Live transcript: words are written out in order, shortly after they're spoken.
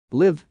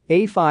Live,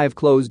 A5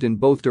 closed in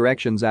both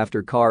directions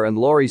after car and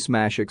lorry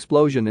smash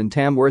explosion in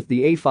Tamworth.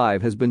 The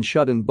A5 has been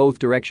shut in both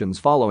directions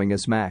following a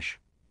smash.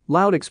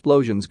 Loud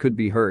explosions could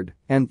be heard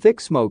and thick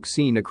smoke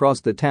seen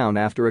across the town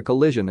after a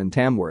collision in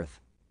Tamworth.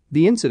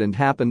 The incident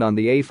happened on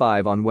the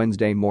A5 on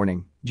Wednesday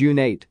morning, June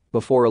 8,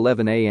 before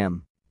 11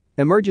 a.m.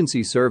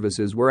 Emergency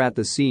services were at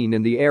the scene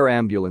and the air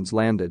ambulance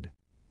landed.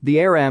 The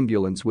air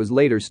ambulance was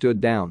later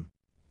stood down.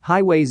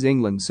 Highways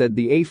England said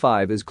the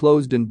A5 is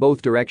closed in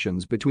both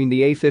directions between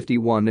the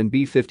A51 and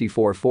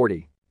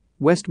B5440.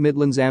 West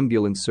Midlands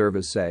Ambulance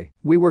Service say,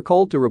 "We were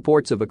called to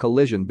reports of a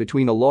collision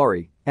between a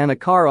lorry and a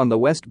car on the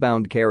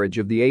westbound carriage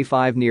of the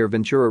A5 near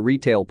Ventura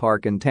Retail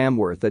Park in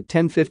Tamworth at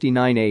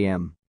 10:59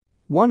 a.m.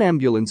 One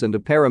ambulance and a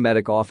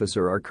paramedic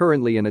officer are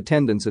currently in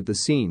attendance at the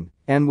scene,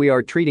 and we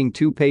are treating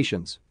 2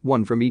 patients,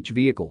 one from each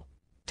vehicle."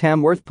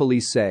 Tamworth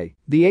Police say,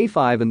 the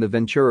A5 in the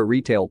Ventura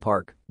Retail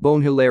Park,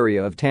 Bonehill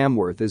area of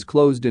Tamworth is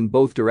closed in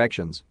both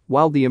directions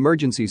while the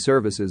emergency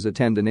services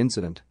attend an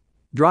incident.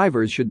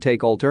 Drivers should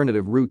take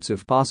alternative routes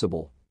if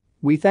possible.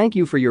 "We thank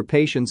you for your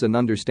patience and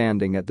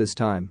understanding at this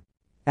time."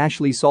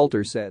 Ashleigh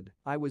Salter said,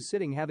 "I was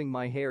sitting having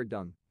my hair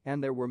done,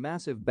 and there were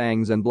massive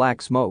bangs and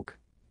black smoke.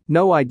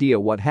 No idea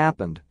what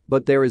happened,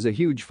 but there is a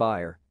huge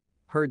fire.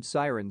 Heard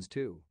sirens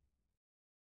too."